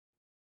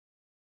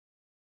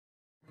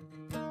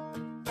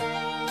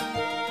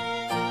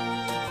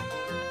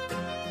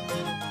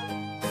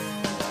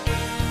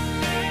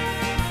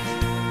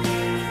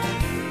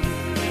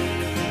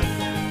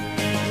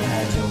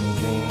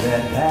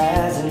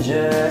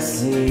passenger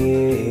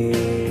seat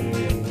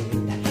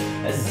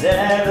has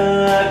ever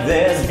looked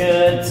this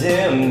good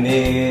to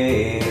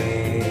me.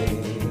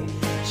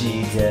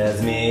 She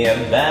tells me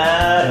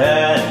about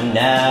her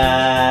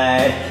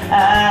night.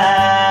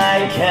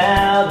 I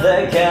count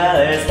the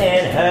colors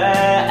in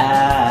her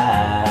eyes.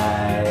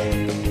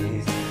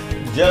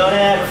 Don't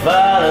ever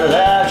fall in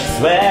love, she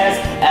swears,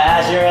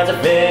 as she runs her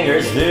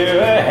fingers through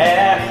her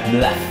hair. I'm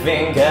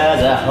laughing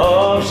cause I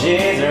hope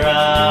she's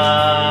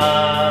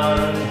wrong,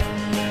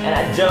 and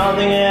I don't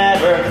think it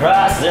ever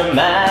crossed her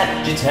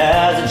mind. She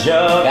tells a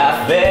joke,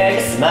 I fake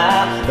a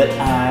smile, but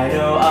I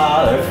know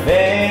all her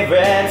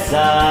favorite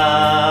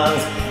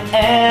songs.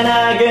 And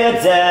I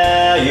could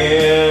tell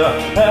you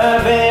her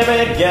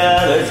favorite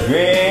color's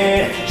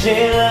green.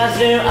 She loves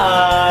to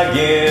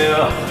argue,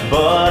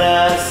 born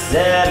on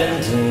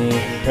 17.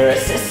 Her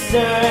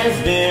sister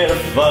is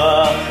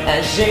beautiful,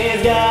 and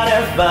she's got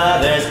her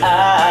father's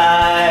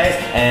eyes.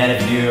 And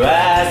if you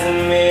ask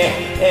me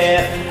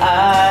if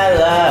I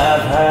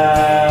love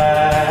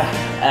her,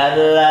 I'd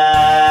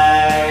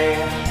lie.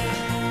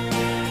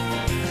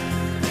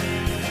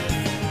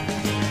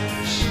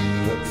 She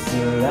looks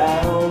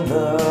around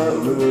the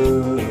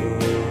room,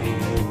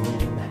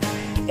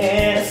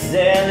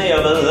 innocently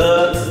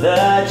overlooks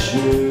the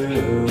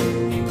truth.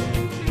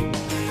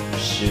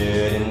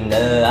 Shouldn't the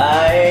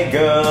light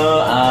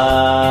go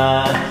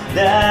on?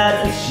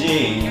 Doesn't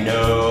she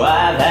know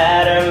I've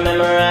had her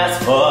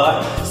memorized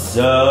for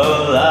so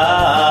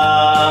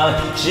long?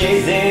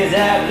 She sees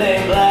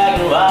everything black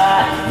and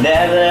white,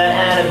 never let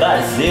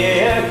anybody see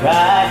her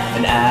cry.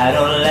 And I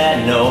don't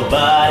let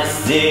nobody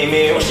see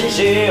me wishing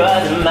she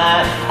was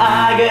mine.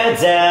 I could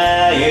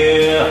tell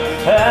you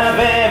her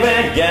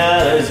favorite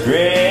color's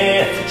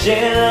green. She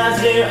loves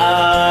to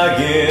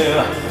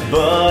argue,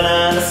 born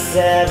on the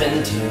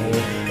 17th.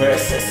 Her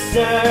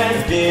sister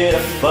is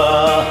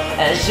beautiful,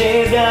 and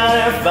she's got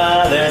her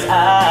father's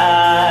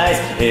eyes.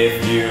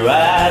 If you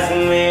ask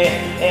me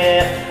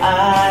if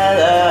I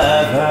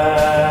love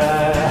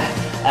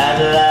her, I'd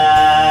lie.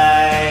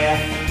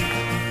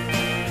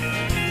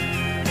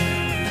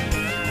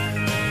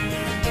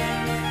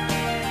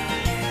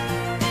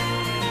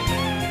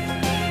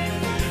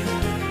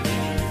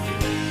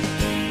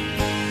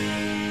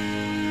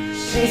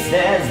 She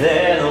stands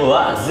there and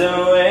walks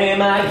away.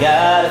 My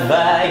God, if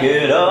I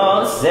could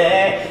all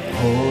say,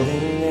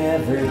 holding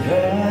every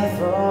breath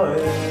for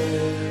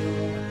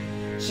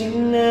you. She'd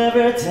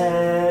never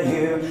tell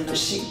you that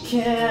she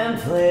can't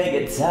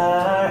play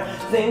guitar,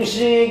 things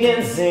she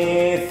can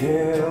see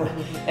through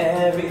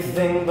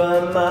everything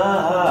but my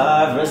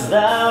heart. First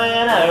thought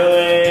when I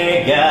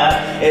wake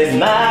up is,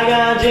 my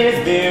God, she's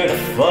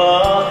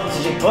beautiful. So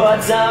she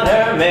puts on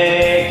her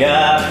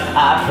makeup,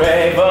 I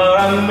pray for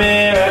a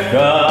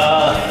miracle.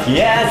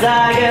 Yes,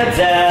 I can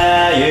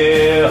tell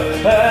you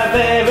her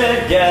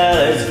favorite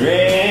color's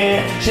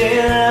green. She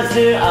loves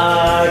to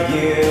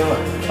argue,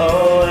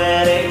 oh,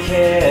 and it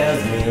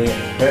kills me.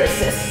 Her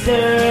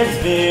sister is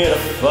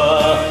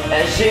beautiful,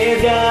 and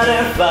she's got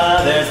her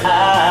father's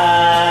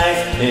eyes.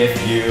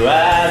 If you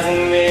ask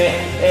me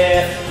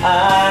if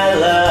I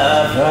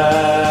love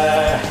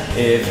her,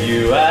 if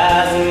you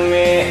ask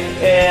me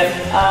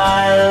if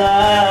I love her,